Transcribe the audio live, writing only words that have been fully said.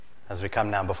as we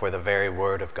come now before the very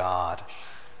word of God.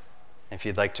 If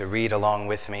you'd like to read along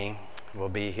with me, we'll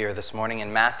be here this morning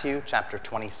in Matthew chapter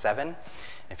 27.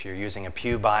 If you're using a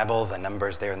Pew Bible, the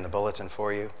number's there in the bulletin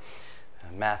for you.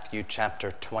 Matthew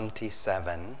chapter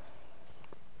 27.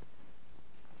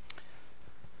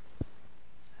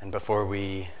 And before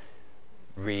we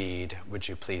read, would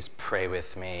you please pray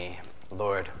with me?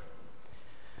 Lord,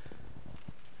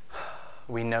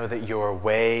 we know that your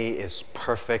way is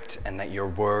perfect and that your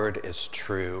word is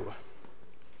true.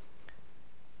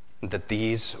 That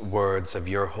these words of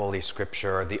your Holy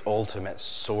Scripture are the ultimate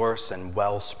source and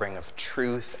wellspring of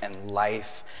truth and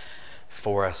life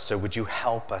for us. So would you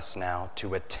help us now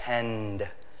to attend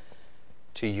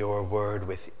to your word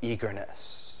with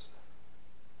eagerness.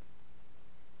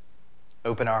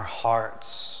 Open our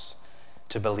hearts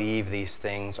to believe these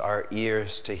things, our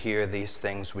ears to hear these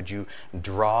things. Would you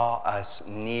draw us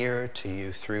near to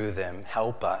you through them?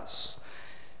 Help us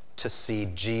to see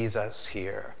Jesus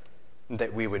here,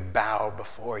 that we would bow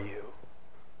before you.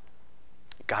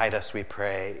 Guide us, we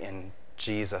pray, in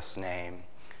Jesus' name.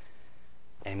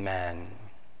 Amen.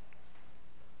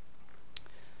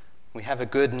 We have a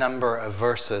good number of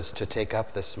verses to take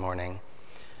up this morning.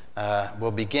 We'll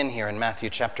begin here in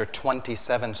Matthew chapter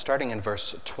 27, starting in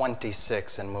verse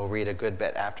 26, and we'll read a good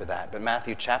bit after that. But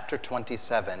Matthew chapter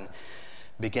 27,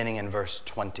 beginning in verse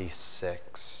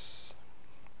 26.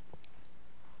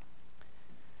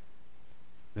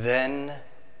 Then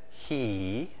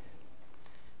he,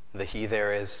 the he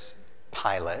there is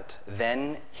Pilate,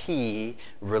 then he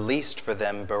released for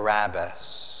them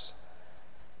Barabbas,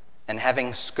 and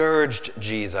having scourged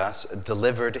Jesus,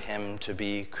 delivered him to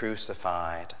be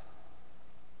crucified.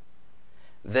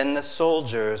 Then the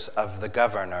soldiers of the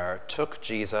governor took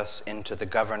Jesus into the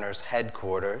governor's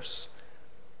headquarters,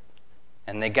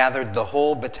 and they gathered the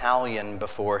whole battalion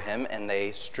before him, and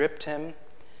they stripped him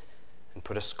and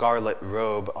put a scarlet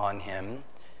robe on him,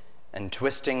 and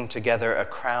twisting together a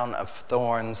crown of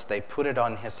thorns, they put it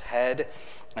on his head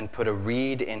and put a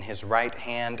reed in his right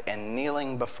hand, and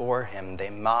kneeling before him, they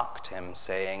mocked him,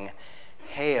 saying,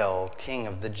 "Hail, King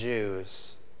of the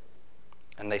Jews!"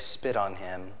 And they spit on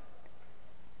him,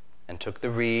 and took the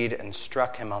reed and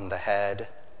struck him on the head.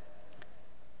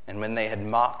 And when they had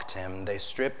mocked him, they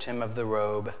stripped him of the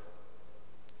robe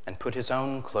and put his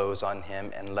own clothes on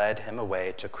him and led him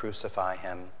away to crucify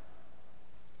him.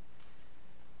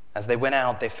 As they went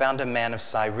out, they found a man of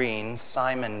Cyrene,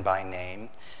 Simon by name.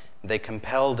 They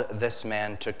compelled this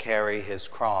man to carry his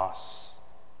cross.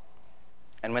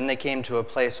 And when they came to a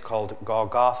place called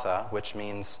Golgotha, which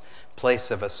means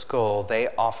place of a skull, they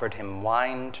offered him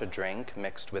wine to drink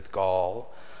mixed with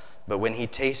gall, but when he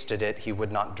tasted it, he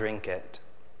would not drink it.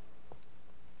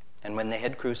 And when they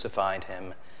had crucified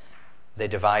him, they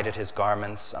divided his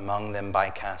garments among them by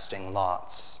casting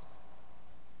lots.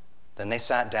 Then they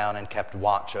sat down and kept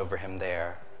watch over him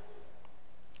there.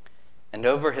 And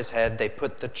over his head they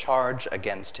put the charge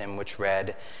against him, which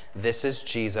read, "This is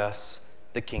Jesus,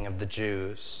 the King of the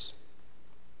Jews."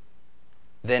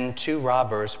 Then 2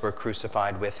 robbers were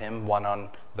crucified with him, one on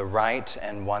the right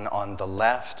and one on the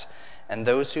left. And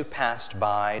those who passed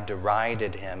by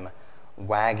derided him,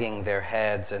 wagging their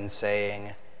heads and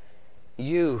saying,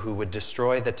 "You who would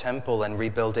destroy the temple and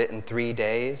rebuild it in 3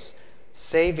 days,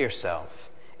 save yourself.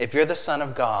 If you're the Son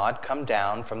of God, come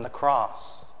down from the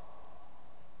cross."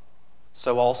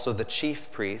 So also the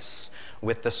chief priests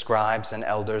with the scribes and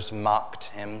elders mocked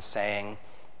him, saying,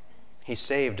 "He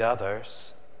saved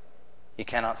others. He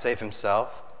cannot save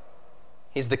himself.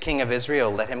 He's the King of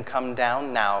Israel. Let him come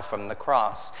down now from the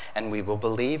cross, and we will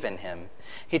believe in him.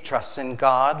 He trusts in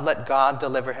God. Let God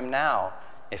deliver him now,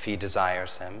 if he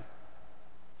desires him.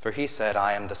 For he said,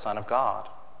 'I am the Son of God.'"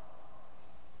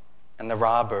 And the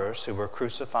robbers who were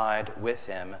crucified with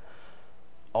him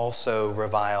also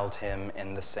reviled him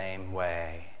in the same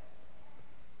way.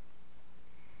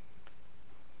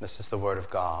 This is the word of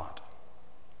God.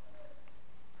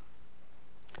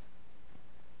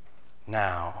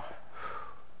 Now,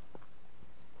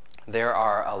 there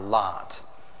are a lot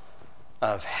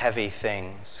of heavy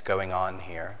things going on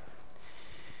here.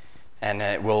 And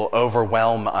it will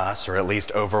overwhelm us, or at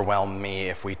least overwhelm me,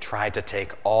 if we try to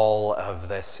take all of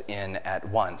this in at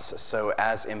once. So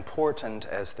as important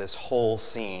as this whole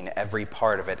scene, every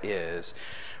part of it is,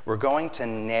 we're going to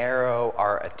narrow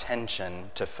our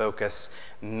attention to focus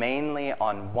mainly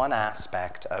on one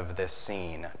aspect of this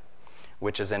scene,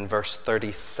 which is in verse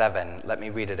 37. Let me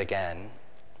read it again.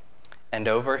 And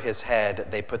over his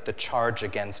head they put the charge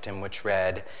against him, which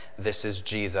read, "This is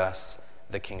Jesus,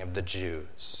 the King of the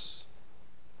Jews."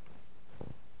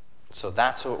 So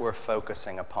that's what we're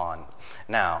focusing upon.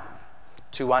 Now,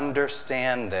 To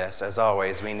understand this, as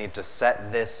always, we need to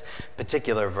set this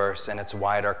particular verse in its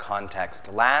wider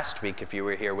context. Last week, if you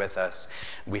were here with us,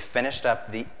 we finished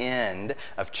up the end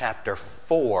of chapter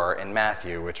 4 in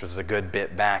Matthew, which was a good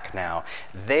bit back now.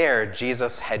 There,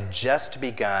 Jesus had just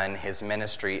begun his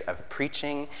ministry of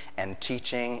preaching and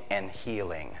teaching and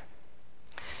healing.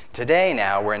 Today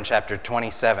now, we're in chapter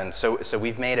 27, so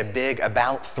we've made a big,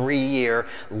 about 3-year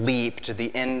leap to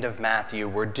the end of Matthew.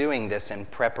 We're doing this in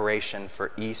preparation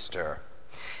for Easter.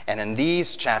 And in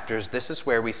these chapters, this is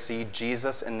where we see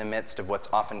Jesus in the midst of what's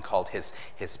often called his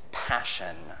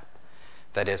passion,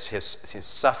 that is, his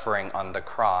suffering on the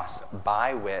cross,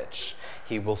 by which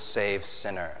he will save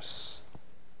sinners.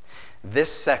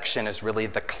 This section is really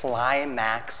the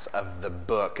climax of the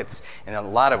book. It's, in a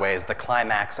lot of ways, the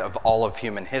climax of all of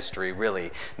human history, really,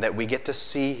 that we get to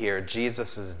see here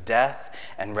Jesus' death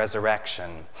and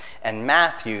resurrection. And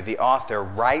Matthew, the author,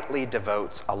 rightly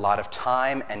devotes a lot of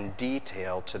time and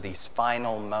detail to these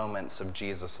final moments of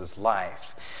Jesus'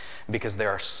 life, because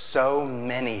there are so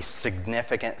many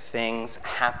significant things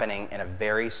happening in a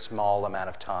very small amount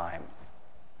of time.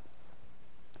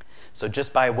 So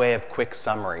just by way of quick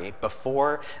summary,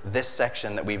 before this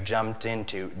section that we've jumped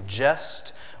into,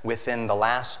 just within the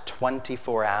last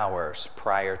 24 hours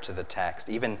prior to the text,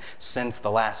 even since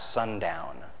the last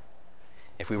sundown,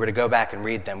 if we were to go back and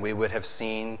read them, we would have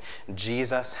seen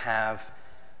Jesus have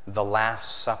the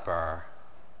Last Supper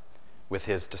with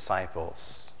his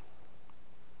disciples,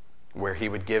 where he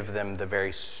would give them the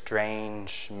very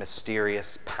strange,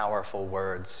 mysterious, powerful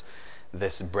words,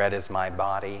 "This bread is my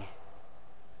body.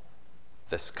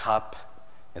 This cup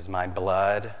is my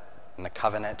blood," and the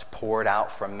covenant poured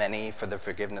out for many for the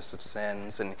forgiveness of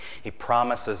sins. And he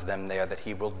promises them there that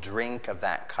he will drink of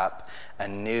that cup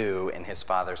anew in his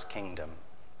Father's kingdom.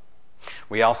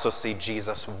 We also see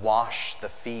Jesus wash the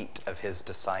feet of his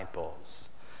disciples,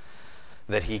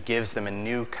 that he gives them a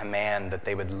new command that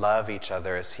they would love each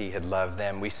other as he had loved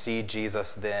them. We see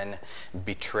Jesus then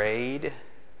betrayed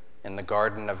in the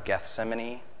Garden of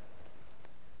Gethsemane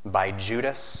by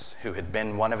Judas, who had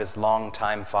been one of his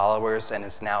longtime followers and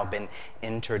has now been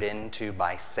entered into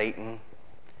by Satan.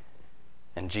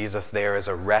 And Jesus there is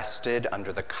arrested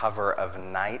under the cover of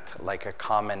night like a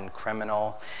common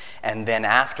criminal. And then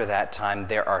after that time,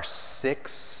 there are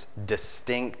 6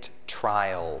 distinct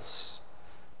trials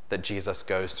that Jesus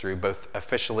goes through, both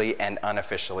officially and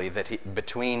unofficially, that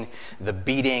between the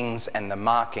beatings and the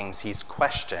mockings, he's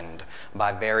questioned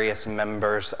by various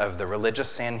members of the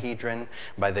religious Sanhedrin,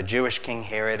 by the Jewish King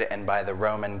Herod, and by the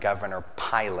Roman governor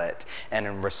Pilate. And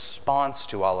in response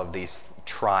to all of these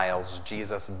trials,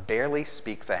 Jesus barely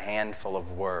speaks a handful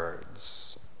of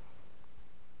words.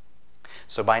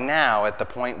 So by now, at the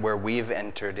point where we've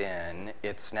entered in,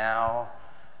 it's now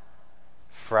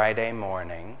Friday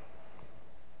morning.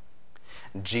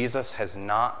 Jesus has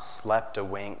not slept a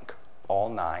wink all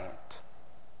night.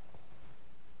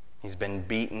 He's been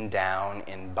beaten down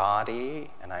in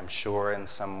body, and I'm sure in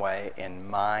some way in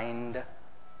mind.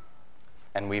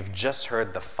 And we've just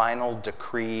heard the final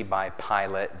decree by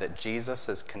Pilate that Jesus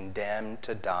is condemned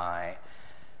to die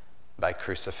by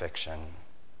crucifixion.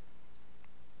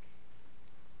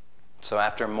 So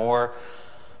after more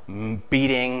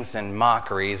beatings and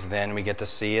mockeries, then we get to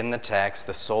see in the text,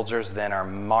 the soldiers then are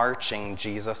marching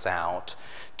Jesus out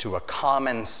to a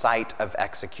common site of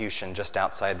execution just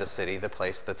outside the city, the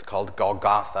place that's called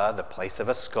Golgotha, the place of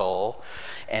a skull.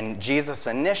 And Jesus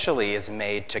initially is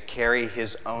made to carry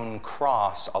his own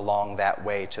cross along that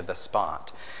way to the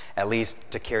spot, at least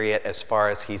to carry it as far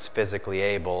as he's physically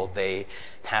able. They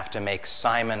have to make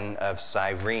Simon of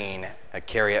Cyrene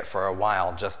carry it for a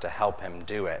while just to help him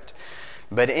do it.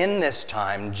 But in this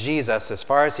time, Jesus, as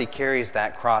far as he carries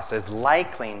that cross, is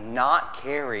likely not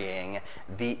carrying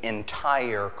the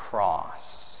entire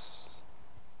cross.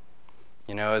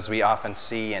 You know, as we often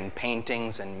see in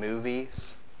paintings and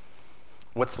movies,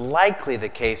 what's likely the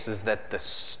case is that the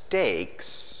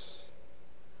stakes,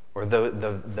 or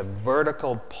the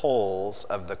vertical poles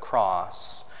of the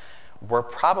cross, were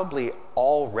probably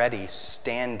already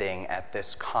standing at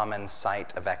this common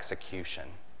site of execution,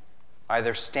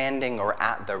 either standing or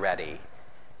at the ready.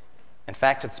 In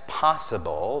fact, it's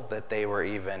possible that they were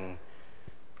even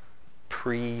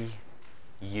pre-used,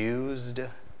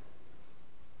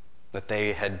 that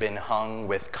they had been hung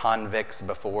with convicts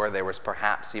before. There was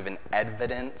perhaps even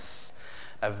evidence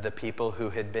of the people who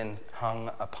had been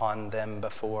hung upon them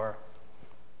before.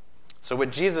 So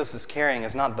what Jesus is carrying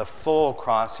is not the full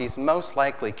cross. He's most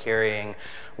likely carrying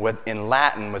what in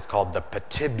Latin was called the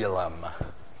patibulum,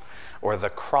 or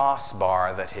the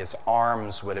crossbar that his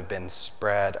arms would have been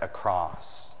spread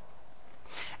across.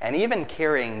 And even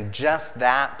carrying just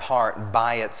that part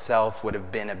by itself would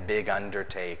have been a big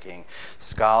undertaking.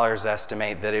 Scholars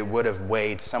estimate that it would have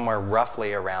weighed somewhere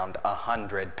roughly around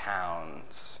 100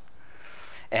 pounds.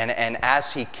 And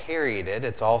as he carried it,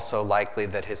 it's also likely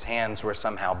that his hands were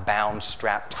somehow bound,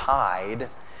 strapped, tied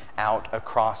out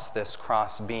across this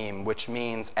cross beam, which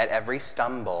means at every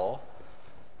stumble,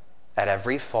 at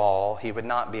every fall, he would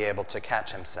not be able to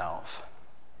catch himself.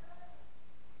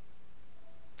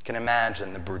 You can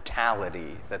imagine the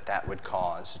brutality that would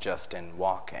cause just in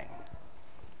walking.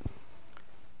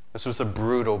 This was a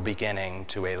brutal beginning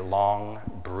to a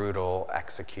long, brutal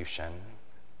execution.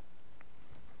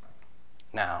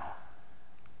 Now,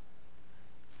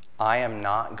 I am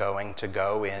not going to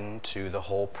go into the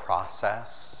whole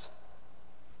process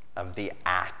of the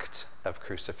act of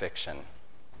crucifixion.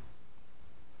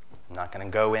 I'm not going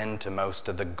to go into most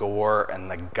of the gore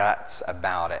and the guts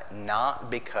about it,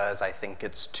 not because I think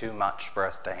it's too much for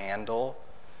us to handle,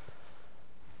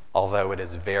 although it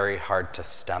is very hard to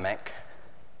stomach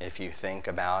if you think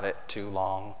about it too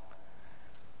long.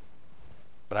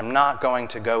 But I'm not going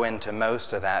to go into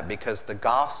most of that because the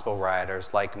gospel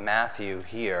writers, like Matthew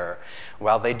here,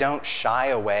 while they don't shy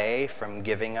away from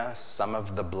giving us some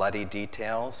of the bloody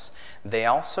details, they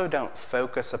also don't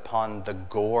focus upon the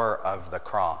gore of the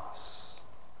cross.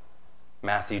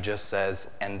 Matthew just says,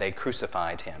 and they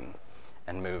crucified him,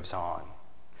 and moves on.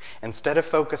 Instead of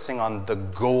focusing on the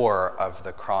gore of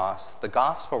the cross, the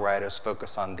gospel writers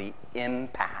focus on the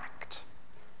impact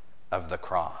of the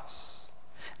cross.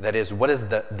 That is, what is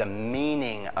the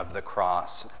meaning of the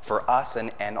cross for us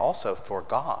and also for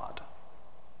God?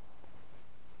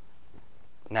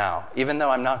 Now, even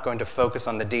though I'm not going to focus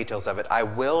on the details of it, I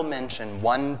will mention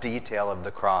one detail of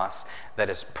the cross that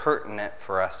is pertinent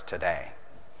for us today.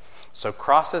 So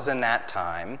crosses in that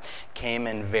time came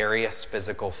in various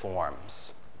physical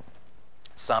forms.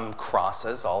 Some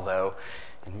crosses, although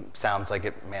it sounds like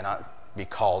it may not be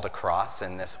called a cross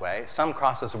in this way, some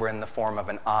crosses were in the form of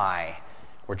an eye,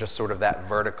 or just sort of that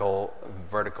vertical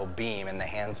beam, and the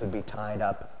hands would be tied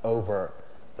up over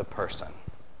the person.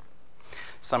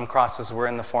 Some crosses were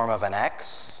in the form of an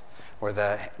X, where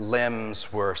the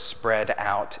limbs were spread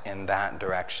out in that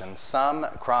direction. Some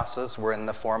crosses were in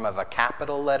the form of a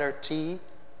capital letter T.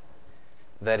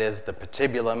 That is, the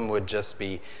patibulum would just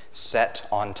be set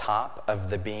on top of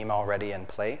the beam already in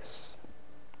place.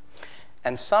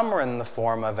 And some were in the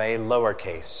form of a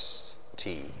lowercase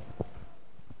t,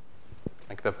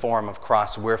 like the form of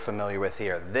cross we're familiar with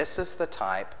here. This is the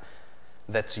type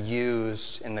that's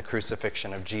used in the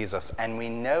crucifixion of Jesus. And we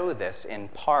know this in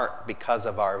part because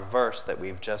of our verse that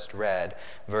we've just read,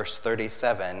 verse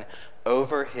 37,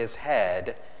 over his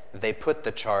head they put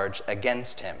the charge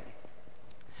against him.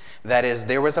 That is,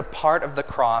 there was a part of the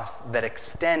cross that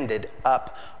extended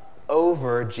up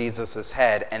over Jesus'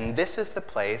 head, and this is the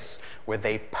place where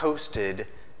they posted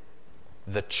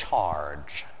the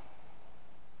charge.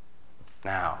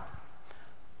 Now,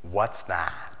 what's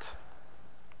that?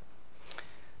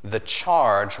 The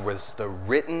charge was the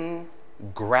written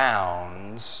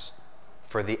grounds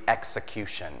for the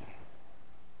execution.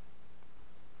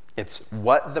 It's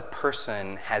what the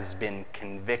person has been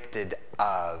convicted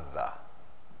of.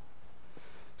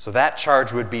 So that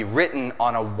charge would be written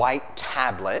on a white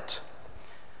tablet,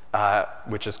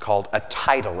 which is called a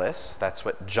titulus. That's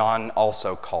what John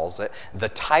also calls it. The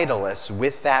titulus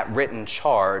with that written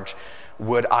charge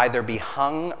would either be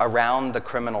hung around the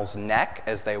criminal's neck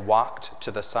as they walked to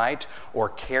the site, or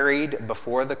carried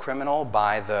before the criminal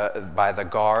by the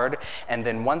guard. And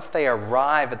then once they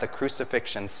arrive at the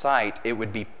crucifixion site, it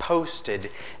would be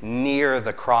posted near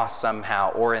the cross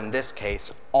somehow, or in this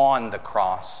case, on the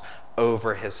cross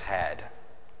over his head.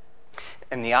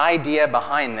 And the idea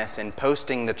behind this in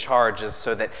posting the charge is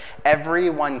so that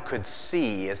everyone could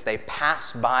see as they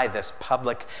passed by this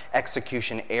public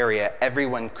execution area,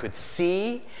 everyone could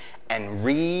see and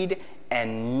read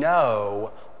and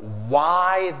know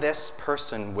why this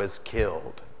person was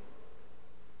killed.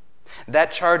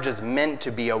 That charge is meant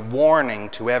to be a warning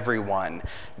to everyone.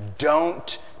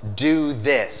 Don't do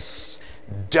this.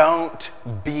 Don't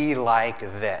be like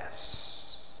this.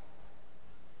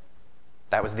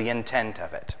 That was the intent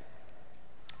of it.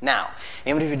 Now,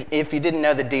 even if you didn't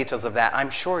know the details of that, I'm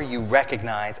sure you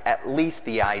recognize at least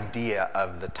the idea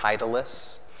of the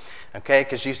titulus, okay?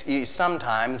 Because you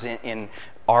sometimes in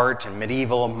art and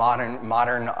medieval,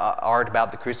 modern art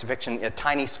about the crucifixion, a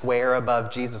tiny square above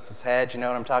Jesus' head, you know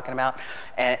what I'm talking about?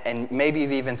 And maybe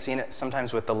you've even seen it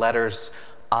sometimes with the letters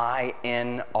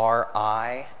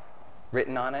INRI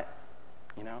written on it,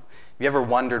 you know? Have you ever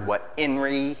wondered what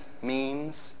INRI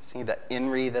means? See the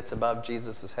INRI that's above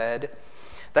Jesus' head?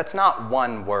 That's not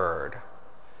one word.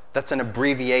 That's an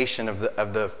abbreviation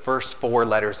of the first four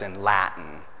letters in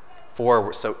Latin.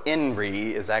 So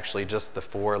INRI is actually just the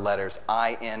four letters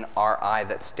INRI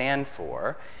that stand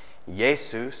for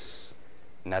Jesus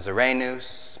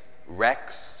Nazarenus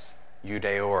Rex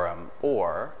Judaeorum,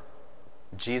 or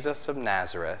Jesus of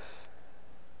Nazareth,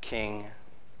 King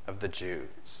of the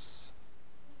Jews.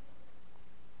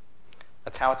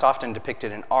 That's how it's often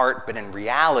depicted in art, but in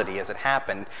reality, as it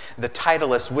happened, the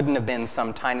titulus wouldn't have been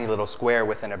some tiny little square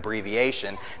with an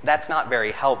abbreviation. That's not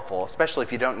very helpful, especially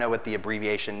if you don't know what the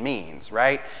abbreviation means,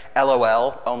 right?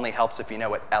 LOL only helps if you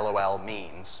know what LOL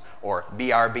means, or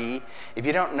BRB. If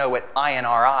you don't know what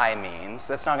INRI means,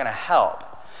 that's not going to help.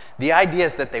 The idea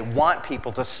is that they want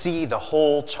people to see the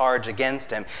whole charge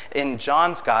against him. In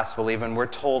John's gospel, even, we're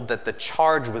told that the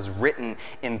charge was written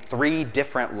in 3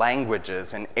 different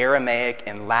languages, in Aramaic,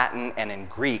 in Latin, and in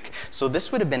Greek. So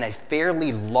this would have been a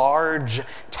fairly large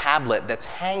tablet that's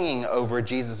hanging over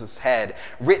Jesus' head,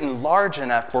 written large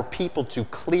enough for people to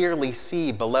clearly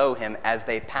see below him as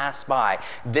they pass by.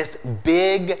 This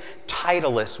big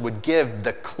titulus would give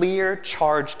the clear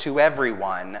charge to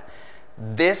everyone: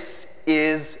 this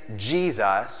is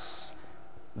Jesus,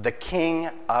 the King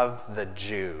of the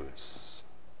Jews.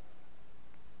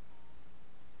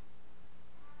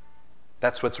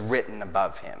 That's what's written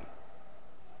above him.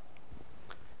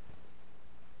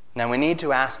 Now we need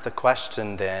to ask the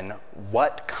question then,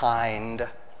 what kind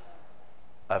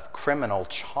of criminal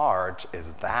charge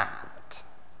is that?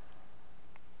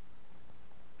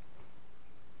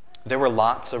 There were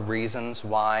lots of reasons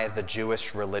why the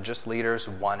Jewish religious leaders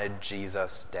wanted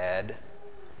Jesus dead.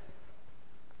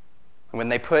 When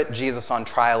they put Jesus on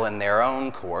trial in their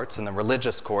own courts, in the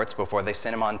religious courts, before they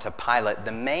sent him on to Pilate,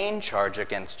 the main charge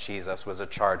against Jesus was a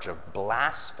charge of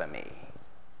blasphemy.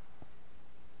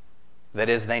 That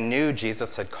is, they knew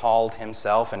Jesus had called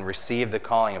himself and received the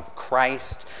calling of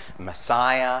Christ,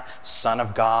 Messiah, Son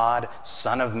of God,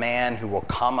 Son of Man, who will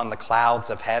come on the clouds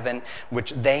of heaven,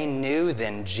 which they knew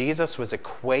then Jesus was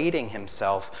equating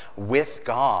himself with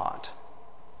God.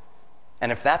 And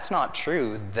if that's not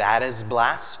true, that is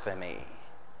blasphemy.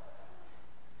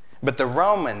 But the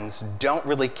Romans don't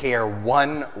really care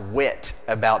one whit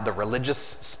about the religious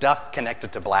stuff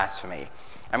connected to blasphemy.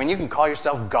 I mean, you can call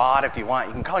yourself God if you want.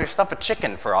 You can call yourself a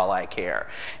chicken for all I care.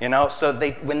 So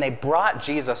when they brought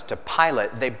Jesus to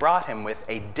Pilate, they brought him with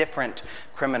a different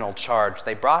criminal charge.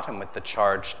 They brought him with the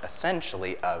charge,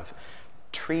 essentially, of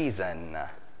treason.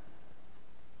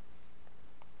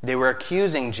 They were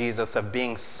accusing Jesus of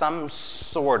being some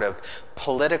sort of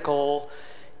political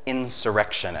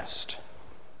insurrectionist,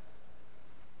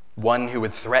 one who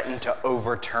would threaten to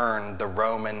overturn the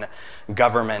Roman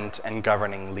government and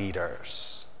governing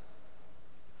leaders.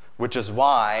 Which is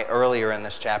why, earlier in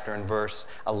this chapter, in verse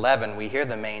 11, we hear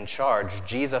the main charge.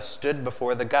 Jesus stood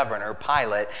before the governor,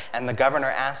 Pilate, and the governor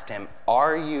asked him,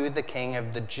 "Are you the King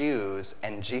of the Jews?"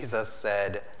 And Jesus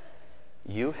said,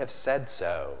 "You have said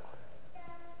so."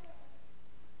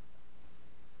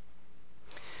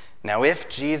 Now, if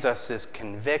Jesus is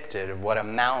convicted of what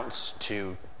amounts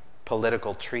to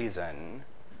political treason,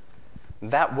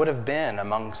 that would have been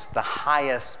amongst the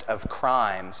highest of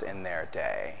crimes in their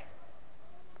day,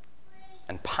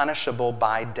 and punishable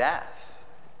by death.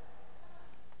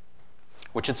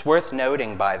 Which it's worth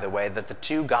noting, by the way, that the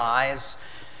 2 guys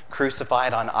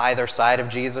crucified on either side of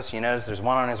Jesus, you notice there's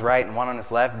one on his right and one on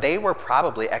his left, they were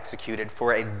probably executed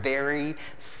for a very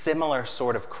similar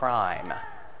sort of crime.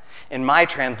 In my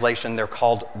translation, they're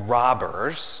called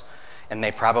robbers, and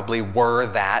they probably were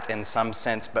that in some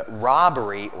sense, but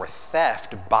robbery or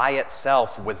theft by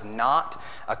itself was not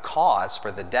a cause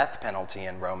for the death penalty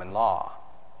in Roman law.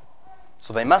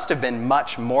 So they must have been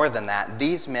much more than that.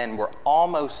 These men were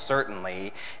almost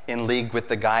certainly in league with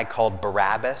the guy called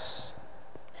Barabbas.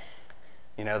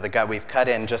 The guy we've cut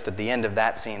in just at the end of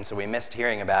that scene, so we missed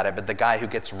hearing about it, but the guy who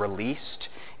gets released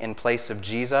in place of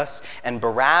Jesus. And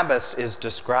Barabbas is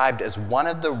described as one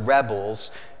of the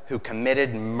rebels who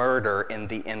committed murder in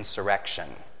the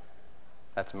insurrection.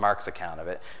 That's Mark's account of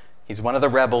it. He's one of the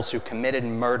rebels who committed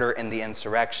murder in the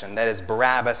insurrection. That is,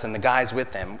 Barabbas and the guys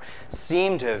with him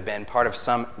seem to have been part of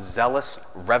some zealous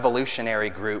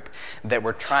revolutionary group that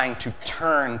were trying to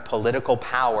turn political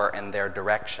power in their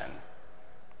direction.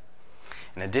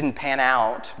 And it didn't pan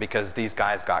out because these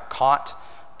guys got caught,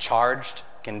 charged,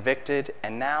 convicted,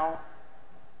 and now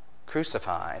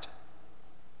crucified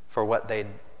for what they'd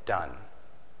done.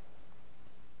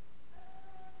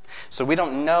 So we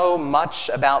don't know much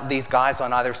about these guys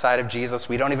on either side of Jesus.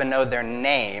 We don't even know their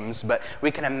names, but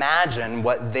we can imagine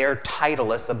what their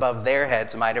titleists above their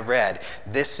heads might have read.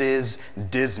 This is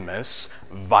Dismas,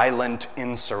 violent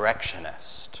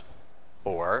insurrectionist.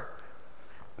 Or,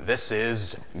 this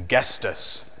is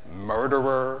Gestus,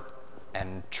 murderer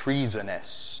and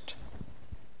treasonist.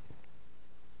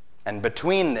 And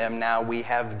between them now we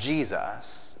have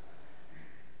Jesus,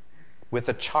 with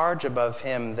a charge above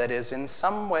him that is in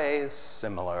some ways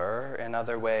similar, in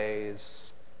other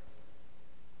ways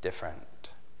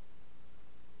different.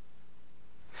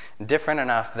 Different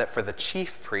enough that for the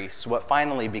chief priests, what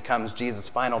finally becomes Jesus'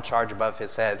 final charge above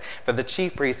his head, for the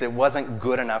chief priests, it wasn't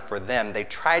good enough for them. They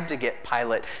tried to get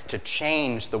Pilate to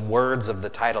change the words of the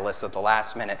title list at the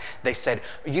last minute. They said,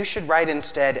 you should write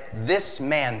instead, this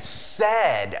man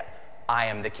said, I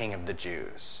am the King of the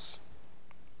Jews.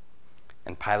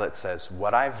 And Pilate says,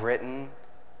 what I've written,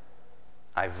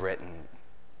 I've written.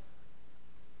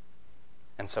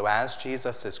 And so as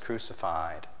Jesus is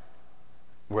crucified,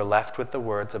 we're left with the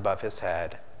words above his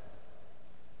head,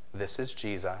 this is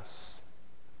Jesus,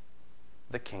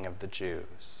 the King of the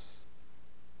Jews.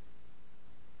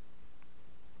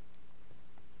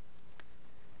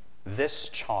 This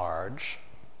charge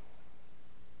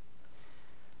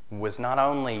was not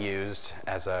only used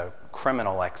as a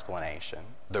criminal explanation,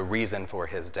 the reason for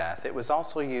his death, it was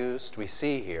also used, we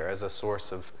see here, as a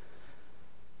source of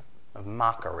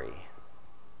mockery.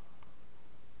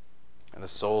 And the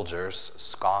soldiers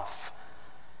scoff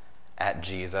at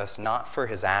Jesus, not for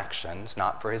his actions,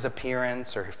 not for his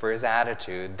appearance or for his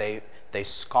attitude. They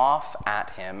scoff at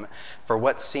him for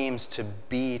what seems to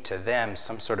be to them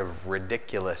some sort of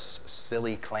ridiculous,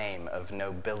 silly claim of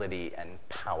nobility and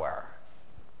power.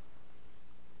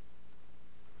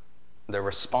 The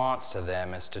response to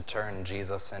them is to turn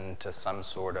Jesus into some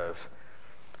sort of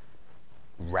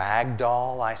rag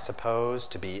doll, I suppose,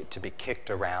 to be kicked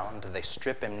around. They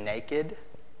strip him naked,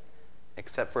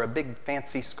 except for a big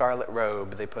fancy scarlet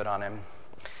robe they put on him.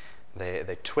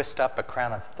 They twist up a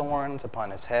crown of thorns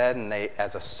upon his head, and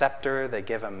as a scepter, they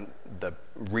give him the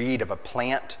reed of a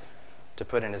plant to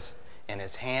put in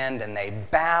his hand, and they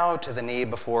bow to the knee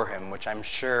before him, which I'm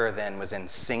sure then was in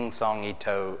sing-songy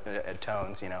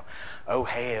tones, "O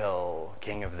hail,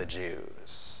 King of the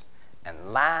Jews,"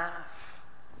 and laugh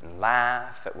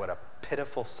at what a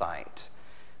pitiful sight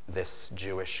this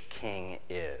Jewish king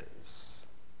is.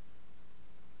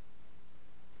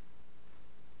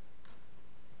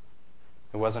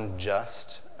 It wasn't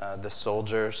just the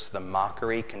soldiers. The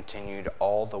mockery continued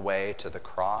all the way to the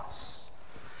cross.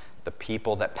 The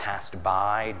people that passed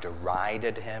by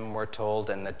derided him, we're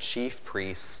told, and the chief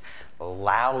priests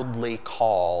loudly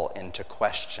call into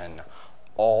question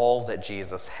all that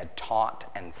Jesus had taught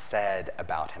and said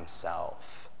about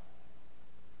himself.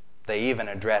 They even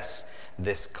address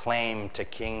this claim to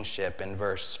kingship in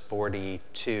verse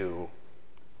 42.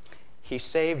 He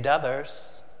saved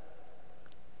others.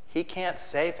 He can't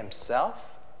save himself.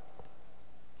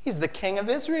 He's the King of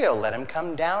Israel. Let him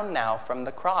come down now from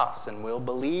the cross and we'll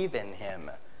believe in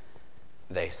him,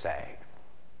 they say.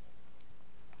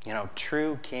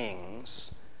 True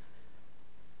kings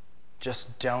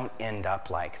just don't end up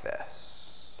like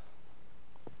this.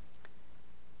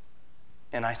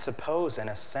 And I suppose, in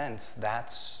a sense,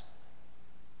 that's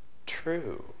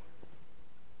true.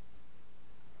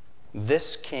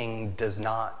 This king does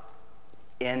not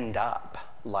end up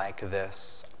like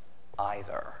this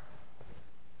either.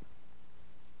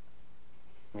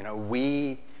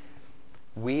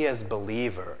 We as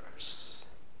believers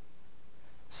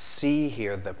see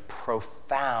here the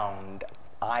profound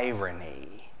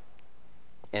irony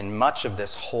in much of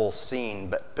this whole scene,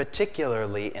 but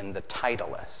particularly in the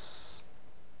titleists.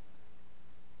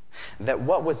 That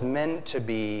what was meant to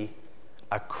be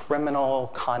a criminal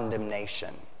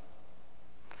condemnation,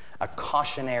 a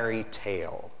cautionary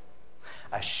tale,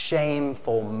 a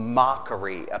shameful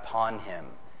mockery upon him,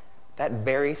 that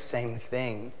very same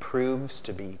thing proves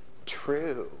to be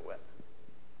true.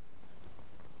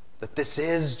 That this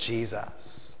is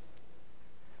Jesus.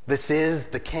 This is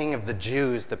the King of the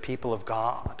Jews, the people of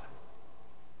God.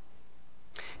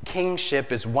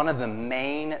 Kingship is one of the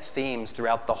main themes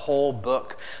throughout the whole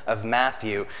book of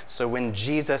Matthew. So when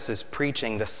Jesus is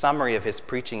preaching, the summary of his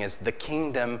preaching is the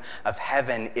kingdom of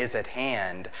heaven is at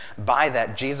hand. By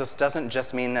that, Jesus doesn't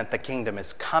just mean that the kingdom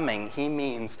is coming. He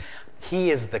means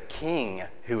he is the king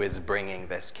who is bringing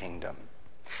this kingdom.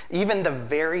 Even the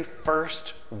very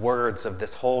first words of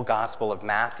this whole Gospel of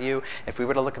Matthew, if we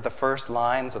were to look at the first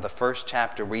lines of the first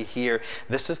chapter, we hear,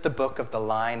 this is the book of the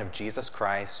line of Jesus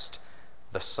Christ,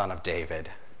 the Son of David.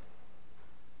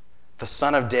 The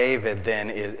Son of David then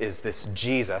is this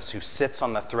Jesus who sits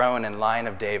on the throne and line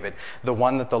of David, the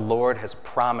one that the Lord has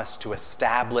promised to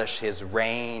establish his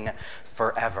reign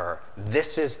forever.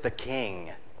 This is the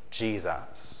King,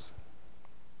 Jesus.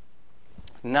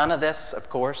 None of this, of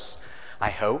course,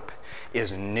 I hope,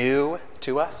 is new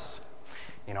to us.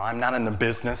 I'm not in the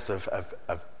business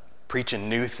of preaching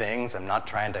new things. I'm not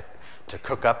trying to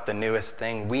cook up the newest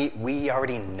thing. We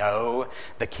already know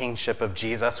the kingship of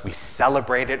Jesus. We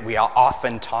celebrate it. We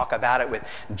often talk about it with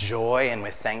joy and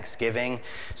with thanksgiving.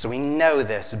 So we know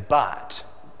this, but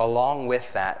along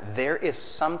with that, there is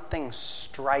something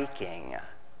striking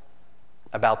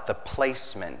about the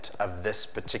placement of this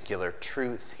particular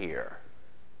truth here.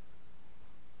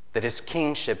 That his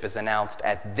kingship is announced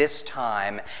at this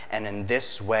time and in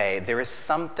this way. There is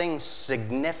something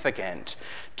significant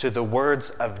to the words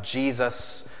of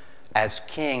Jesus as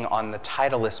king on the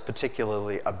title list,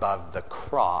 particularly above the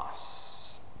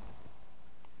cross.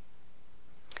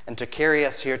 And to carry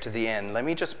us here to the end, let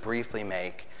me just briefly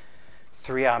make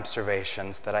 3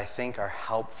 observations that I think are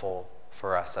helpful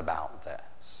for us about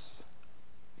this.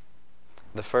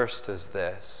 The first is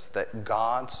this, that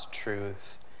God's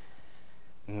truth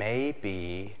may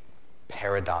be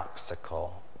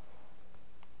paradoxical.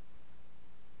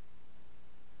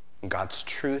 God's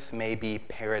truth may be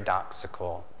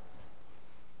paradoxical.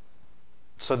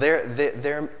 So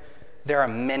there are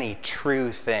many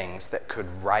true things that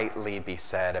could rightly be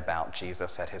said about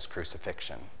Jesus at his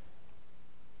crucifixion.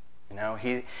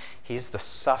 He's the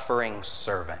suffering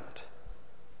servant.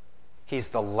 He's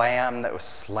the lamb that was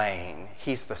slain.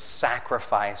 He's the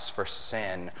sacrifice for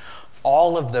sin.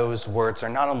 All of those words are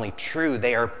not only true,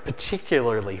 they are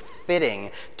particularly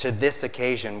fitting to this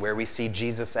occasion where we see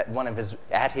Jesus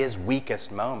at his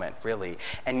weakest moment, really.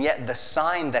 And yet the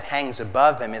sign that hangs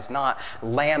above him is not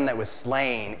lamb that was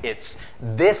slain, it's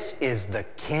this is the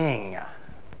King.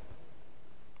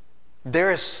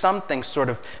 There is something sort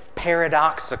of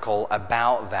paradoxical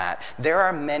about that. There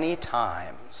are many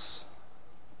times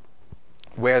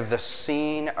where the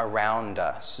scene around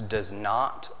us does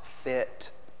not fit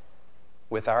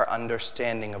with our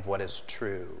understanding of what is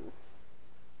true,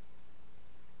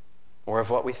 or of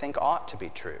what we think ought to be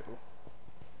true.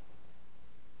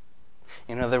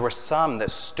 There were some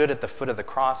that stood at the foot of the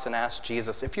cross and asked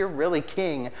Jesus, if you're really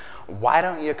king, why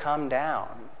don't you come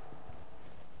down?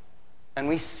 And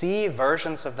we see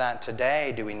versions of that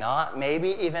today, do we not? Maybe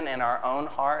even in our own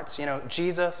hearts.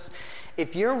 Jesus,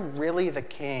 if you're really the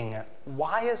king,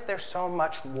 why is there so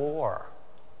much war?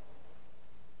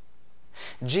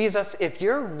 Jesus, if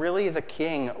you're really the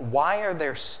king, why are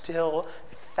there still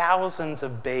thousands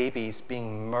of babies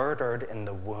being murdered in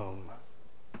the womb?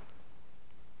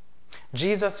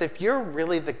 Jesus, if you're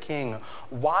really the king,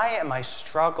 why am I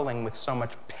struggling with so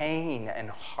much pain and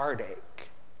heartache?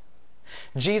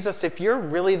 Jesus, if you're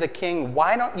really the king,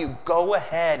 why don't you go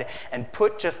ahead and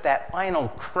put just that final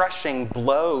crushing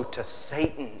blow to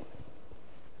Satan?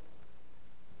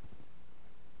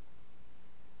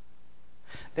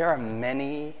 There are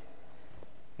many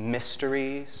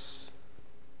mysteries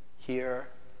here,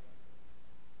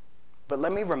 but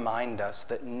let me remind us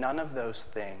that none of those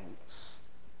things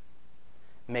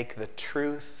make the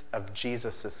truth of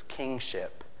Jesus'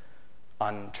 kingship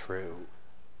untrue.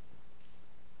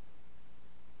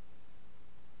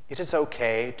 It is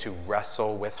okay to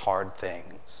wrestle with hard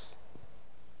things,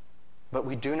 but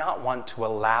we do not want to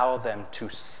allow them to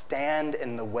stand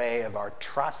in the way of our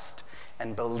trust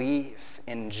and belief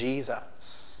in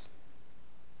Jesus.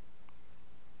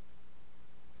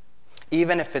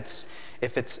 Even if it's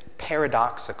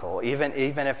paradoxical, even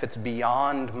if it's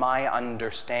beyond my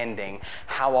understanding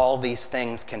how all these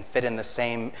things can fit in the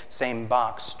same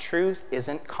box, truth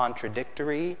isn't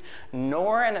contradictory,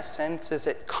 nor in a sense is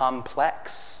it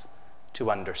complex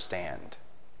to understand.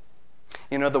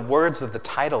 The words of the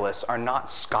title list are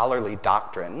not scholarly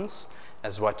doctrines,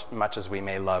 as much as we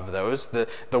may love those.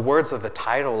 The words of the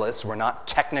title list were not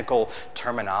technical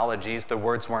terminologies. The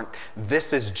words weren't,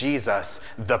 this is Jesus,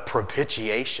 the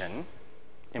propitiation.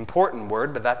 Important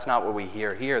word, but that's not what we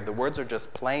hear here. The words are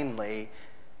just plainly,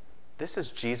 this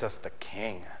is Jesus the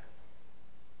King.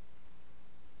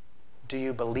 Do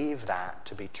you believe that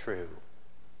to be true?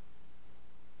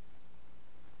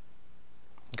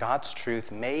 God's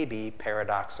truth may be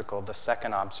paradoxical. The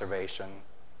second observation,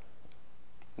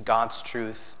 God's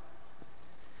truth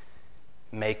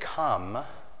may come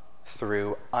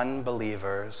through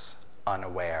unbelievers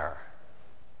unaware.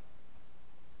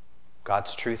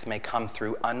 God's truth may come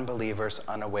through unbelievers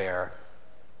unaware.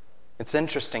 It's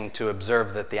interesting to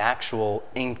observe that the actual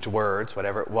inked words,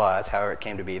 whatever it was, however it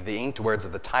came to be, the inked words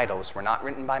of the titles were not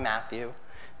written by Matthew.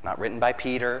 Not written by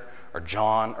Peter or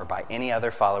John or by any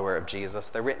other follower of Jesus.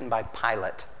 They're written by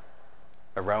Pilate,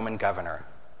 a Roman governor.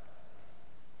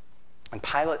 And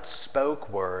Pilate spoke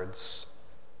words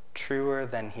truer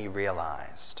than he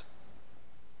realized.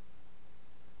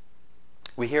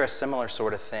 We hear a similar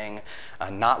sort of thing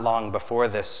not long before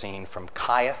this scene from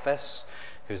Caiaphas,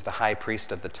 who's the high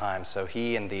priest at the time. So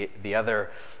he and the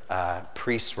other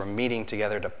priests were meeting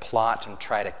together to plot and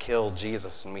try to kill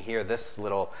Jesus. And we hear this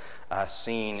little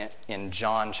scene in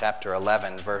John chapter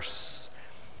 11, verse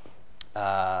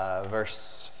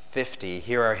 50.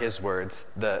 Here are his words.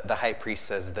 The high priest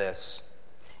says this: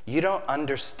 "You don't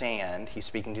understand," he's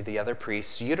speaking to the other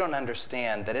priests, "you don't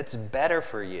understand that it's better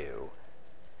for you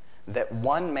that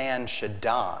one man should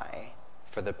die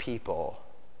for the people,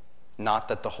 not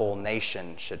that the whole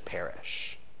nation should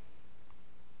perish."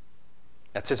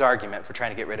 That's his argument for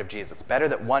trying to get rid of Jesus. Better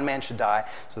that one man should die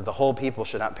so that the whole people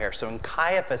should not perish. So in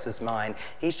Caiaphas' mind,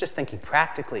 he's just thinking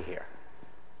practically here.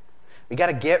 We got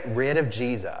to get rid of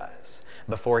Jesus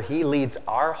before he leads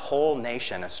our whole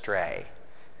nation astray.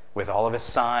 With all of his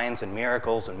signs and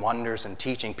miracles and wonders and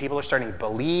teaching, people are starting to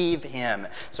believe him.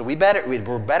 So we're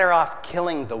better off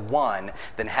killing the one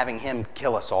than having him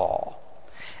kill us all.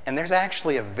 And there's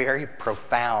actually a very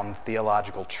profound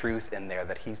theological truth in there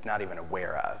that he's not even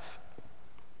aware of.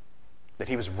 That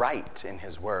he was right in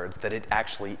his words, that it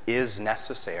actually is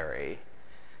necessary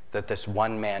that this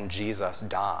one man, Jesus,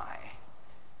 die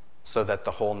so that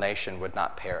the whole nation would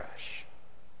not perish.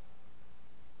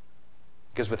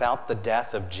 Because without the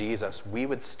death of Jesus, we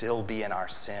would still be in our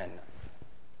sin.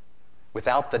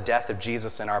 Without the death of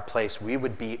Jesus in our place, we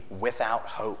would be without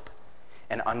hope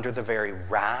and under the very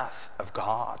wrath of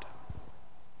God.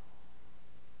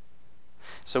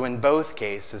 So in both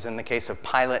cases, in the case of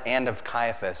Pilate and of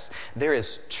Caiaphas, there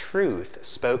is truth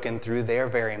spoken through their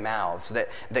very mouths,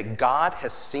 that God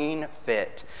has seen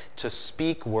fit to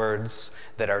speak words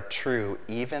that are true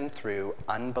even through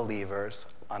unbelievers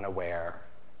unaware.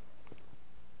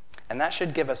 And that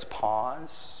should give us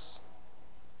pause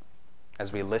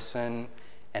as we listen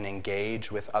and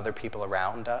engage with other people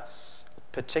around us,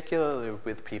 particularly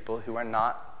with people who are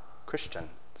not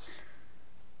Christians.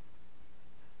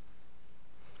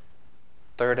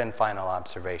 Third and final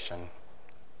observation: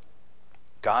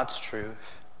 God's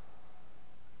truth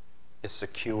is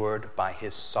secured by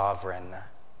his sovereign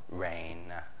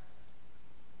reign.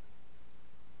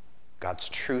 God's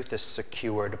truth is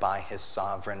secured by his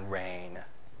sovereign reign.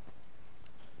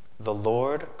 The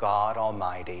Lord God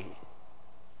Almighty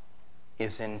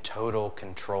is in total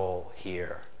control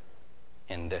here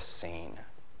in this scene.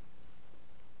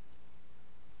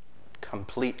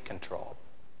 Complete control.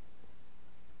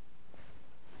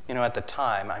 You know, at the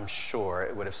time, I'm sure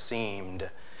it would have seemed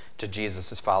to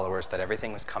Jesus' followers that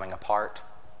everything was coming apart.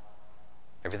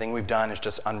 Everything we've done is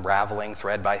just unraveling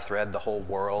thread by thread. The whole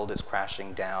world is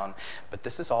crashing down. But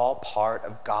this is all part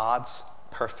of God's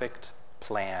perfect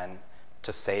plan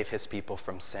to save his people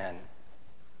from sin.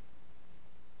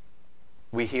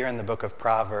 We hear in the book of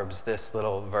Proverbs this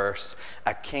little verse: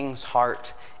 "A king's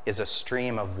heart is a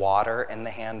stream of water in the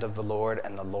hand of the Lord,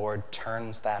 and the Lord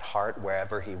turns that heart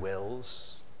wherever he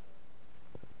wills."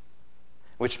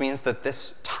 Which means that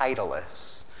this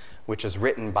Titus, which is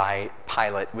written by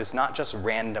Pilate, was not just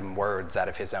random words out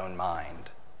of his own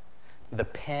mind. The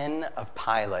pen of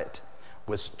Pilate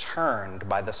was turned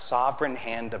by the sovereign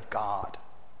hand of God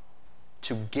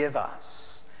to give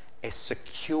us a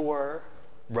secure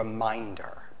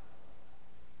reminder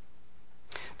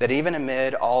that even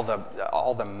amid all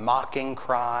the mocking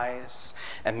cries,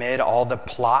 amid all the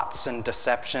plots and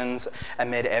deceptions,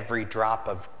 amid every drop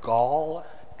of gall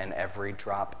and every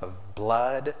drop of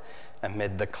blood,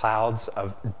 amid the clouds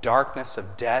of darkness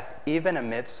of death, even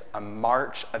amidst a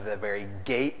march of the very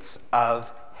gates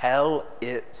of hell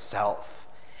itself,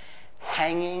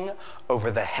 hanging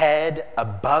over the head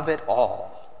above it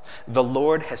all, the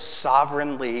Lord has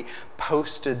sovereignly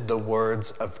posted the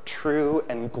words of true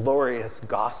and glorious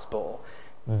gospel.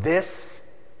 This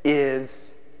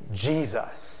is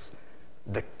Jesus,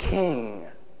 the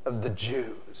King of the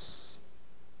Jews.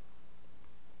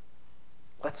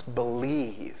 Let's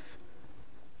believe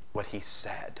what he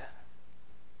said.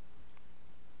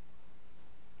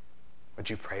 Would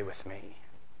you pray with me?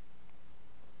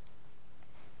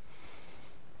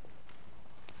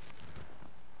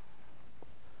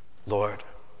 Lord,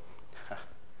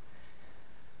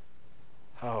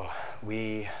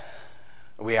 we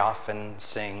often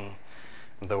sing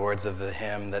the words of the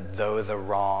hymn that though the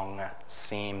wrong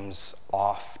seems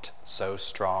oft so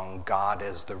strong, God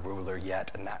is the ruler yet,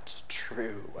 and that's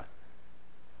true.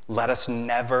 Let us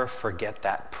never forget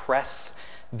that. Press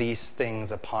these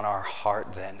things upon our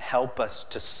heart then. Help us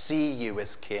to see you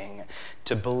as King,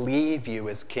 to believe you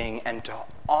as King, and to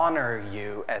honor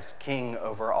you as King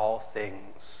over all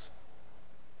things.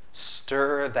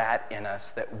 Stir that in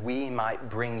us that we might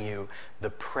bring you the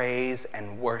praise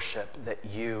and worship that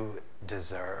you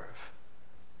deserve.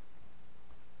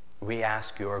 We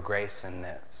ask your grace in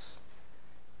this.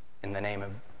 In the name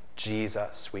of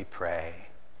Jesus we pray.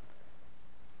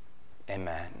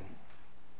 Amen.